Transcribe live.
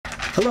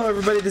Hello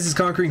everybody, this is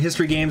Conquering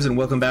History Games and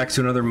welcome back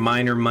to another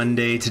Minor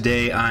Monday.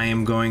 Today I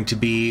am going to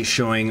be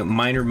showing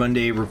Minor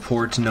Monday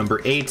Report number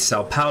 8,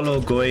 Sao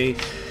Paulo, Goiás,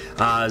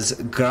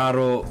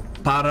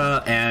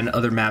 Para, and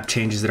other map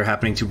changes that are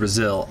happening to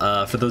Brazil.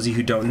 For those of you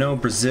who don't know,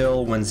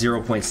 Brazil, when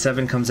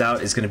 0.7 comes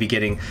out, is going to be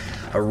getting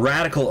a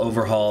radical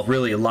overhaul.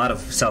 Really, a lot of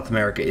South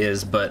America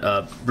is,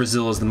 but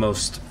Brazil is the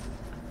most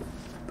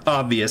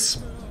obvious.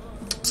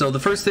 So the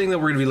first thing that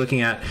we're going to be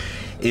looking at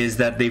is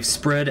that they've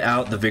spread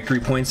out the victory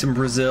points in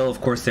Brazil.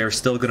 Of course, they're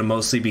still going to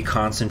mostly be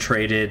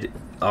concentrated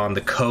on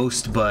the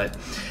coast, but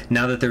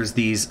now that there's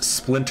these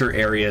splinter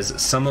areas,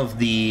 some of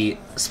the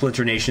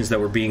splinter nations that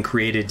were being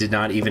created did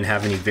not even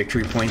have any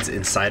victory points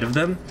inside of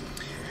them.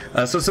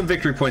 So some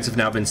victory points have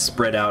now been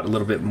spread out a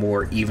little bit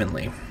more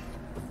evenly.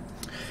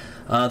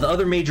 The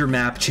other major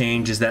map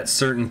change is that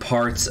certain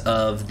parts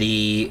of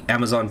the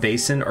Amazon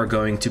basin are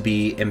going to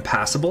be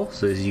impassable.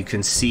 So as you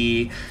can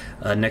see,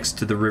 next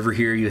to the river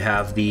here, you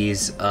have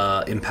these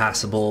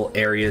impassable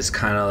areas,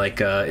 kind of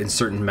like in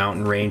certain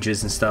mountain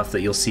ranges and stuff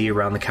that you'll see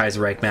around the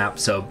Kaiserreich map.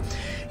 So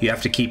you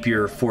have to keep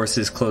your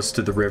forces close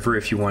to the river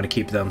if you want to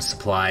keep them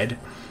supplied.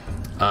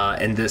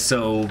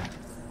 So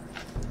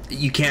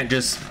you can't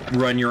just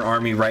run your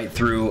army right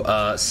through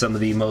some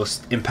of the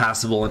most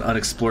impassable and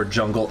unexplored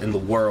jungle in the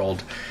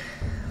world.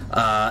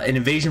 An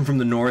invasion from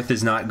the north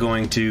is not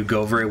going to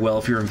go very well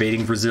if you're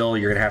invading Brazil.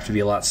 You're going to have to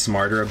be a lot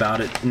smarter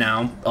about it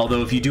now.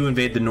 Although if you do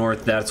invade the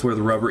north, that's where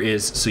the rubber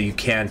is, so you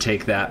can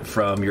take that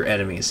from your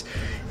enemies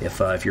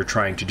if you're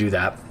trying to do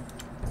that.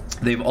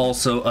 They've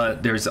also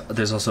there's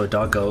also a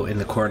doggo in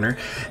the corner.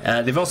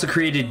 They've also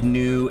created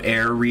new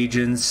air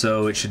regions,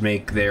 so it should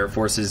make their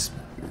forces,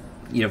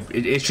 you know,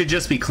 it should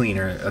just be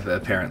cleaner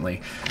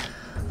apparently.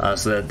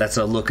 So that's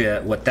a look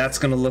at what that's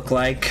going to look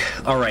like.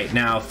 All right,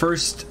 now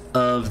first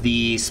of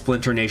the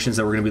splinter nations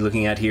that we're going to be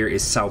looking at here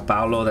is Sao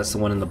Paulo. That's the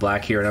one in the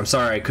black here, and I'm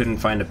sorry I couldn't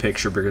find a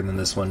picture bigger than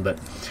this one, but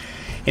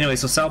anyway,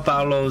 so Sao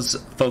Paulo's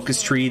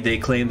focus tree, they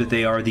claim that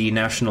they are the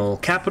national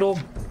capital.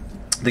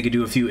 They could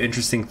do a few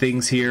interesting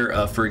things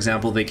here. For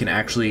example, they can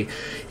actually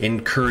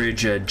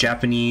encourage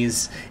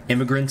Japanese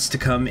immigrants to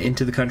come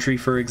into the country,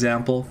 for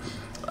example.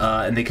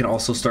 And they can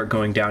also start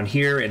going down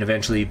here and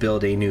eventually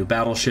build a new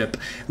battleship.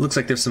 It looks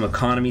like there's some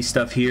economy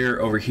stuff here.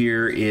 Over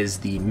here is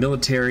the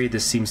military.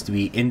 This seems to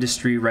be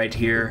industry right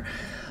here.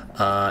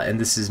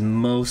 And this is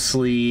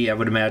mostly, I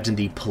would imagine,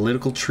 the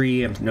political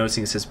tree. I'm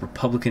noticing it says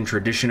Republican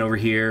tradition over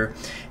here.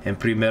 And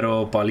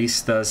Primero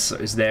Paulistas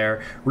is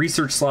there.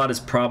 Research slot is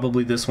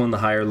probably this one, the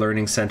higher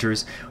learning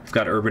centers. We've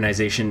got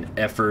urbanization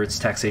efforts,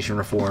 taxation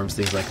reforms,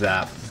 things like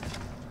that.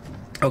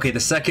 Okay,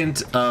 the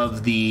second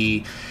of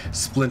the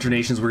splinter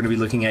nations we're going to be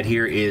looking at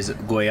here is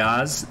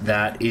Goiás.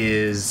 That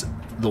is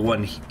the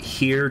one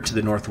here to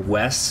the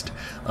northwest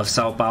of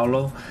Sao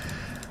Paulo.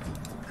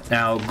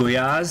 Now,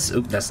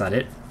 Goiás, that's not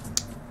it.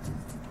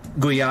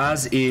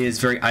 Goiás is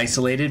very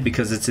isolated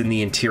because it's in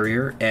the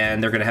interior,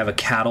 and they're going to have a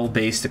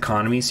cattle-based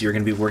economy, so you're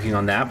going to be working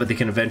on that, but they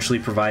can eventually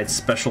provide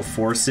special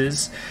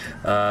forces.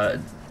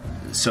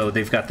 So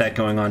they've got that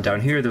going on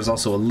down here. There's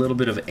also a little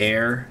bit of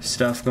air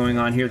stuff going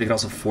on here. They can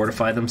also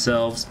fortify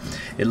themselves.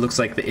 It looks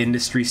like the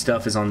industry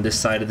stuff is on this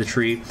side of the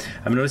tree.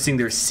 I'm noticing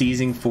they're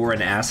seizing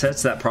foreign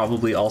assets. That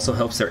probably also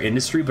helps their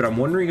industry, but I'm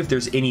wondering if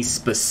there's any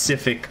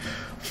specific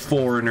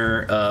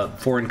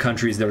foreign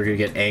countries that are going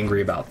to get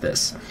angry about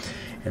this.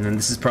 And then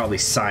this is probably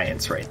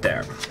science right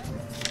there.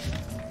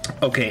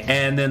 Okay,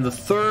 and then the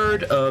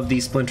third of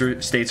these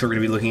splinter states we're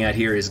going to be looking at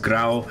here is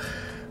Grão-Pará.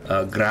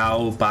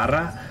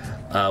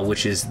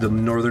 Which is the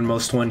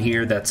northernmost one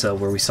here. That's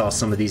where we saw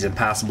some of these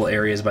impassable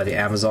areas by the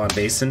Amazon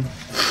basin.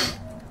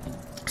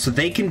 So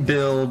they can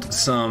build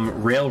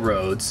some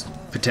railroads,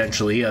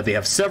 potentially. They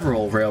have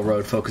several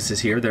railroad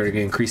focuses here. They're going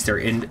to increase their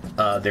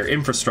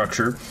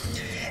infrastructure.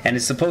 And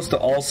it's supposed to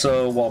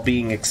also, while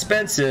being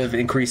expensive,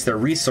 increase their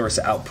resource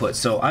output.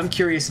 So I'm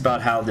curious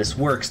about how this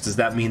works. Does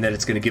that mean that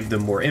it's going to give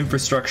them more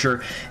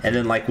infrastructure? And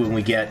then, like when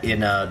we get in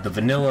the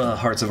vanilla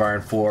Hearts of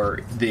Iron 4,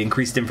 the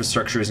increased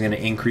infrastructure is going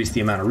to increase the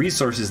amount of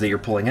resources that you're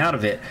pulling out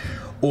of it?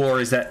 Or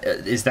is that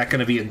going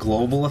to be a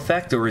global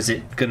effect? Or is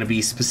it going to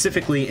be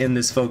specifically in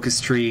this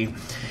focus tree,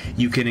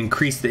 you can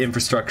increase the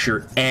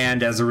infrastructure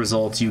and as a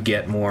result you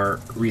get more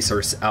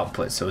resource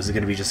output? So is it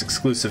going to be just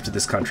exclusive to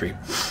this country?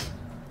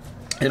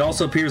 It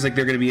also appears like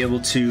they're going to be able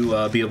to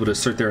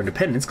assert their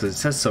independence, because it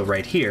says so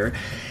right here,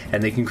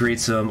 and they can create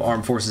some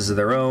armed forces of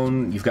their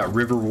own. You've got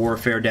river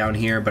warfare down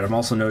here, but I'm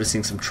also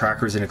noticing some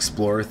trackers and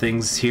explorer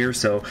things here,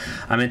 so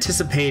I'm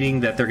anticipating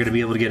that they're going to be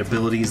able to get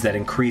abilities that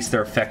increase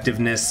their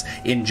effectiveness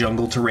in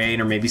jungle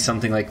terrain, or maybe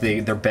something like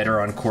they're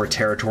better on core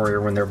territory, or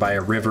when they're by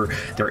a river,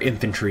 their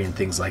infantry and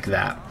things like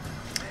that.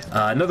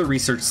 Another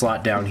research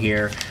slot down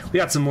here. We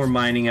got some more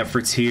mining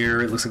efforts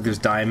here. It looks like there's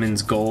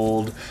diamonds,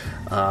 gold.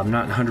 I'm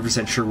not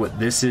 100% sure what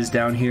this is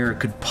down here. It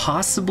could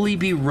possibly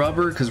be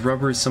rubber, because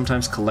rubber is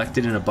sometimes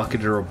collected in a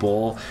bucket or a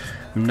bowl.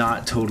 I'm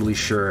not totally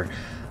sure.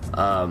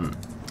 And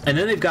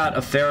then they've got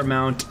a fair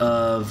amount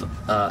of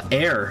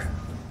air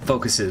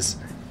focuses,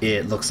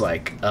 it looks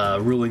like.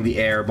 Ruling the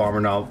air, bomber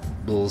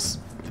nobles,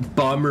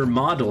 bomber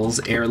models,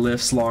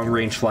 airlifts,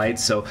 long-range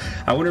flights. So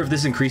I wonder if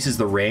this increases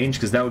the range,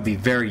 because that would be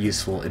very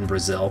useful in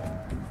Brazil.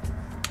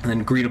 And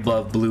then green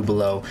above, blue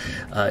below.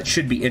 It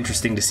should be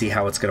interesting to see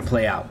how it's going to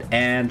play out.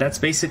 And that's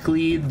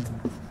basically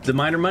the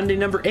Miner Monday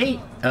number 8.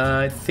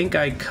 I think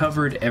I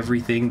covered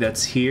everything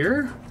that's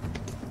here,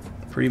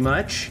 pretty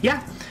much.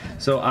 Yeah.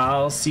 So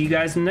I'll see you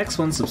guys in the next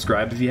one.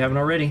 Subscribe if you haven't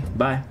already.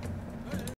 Bye.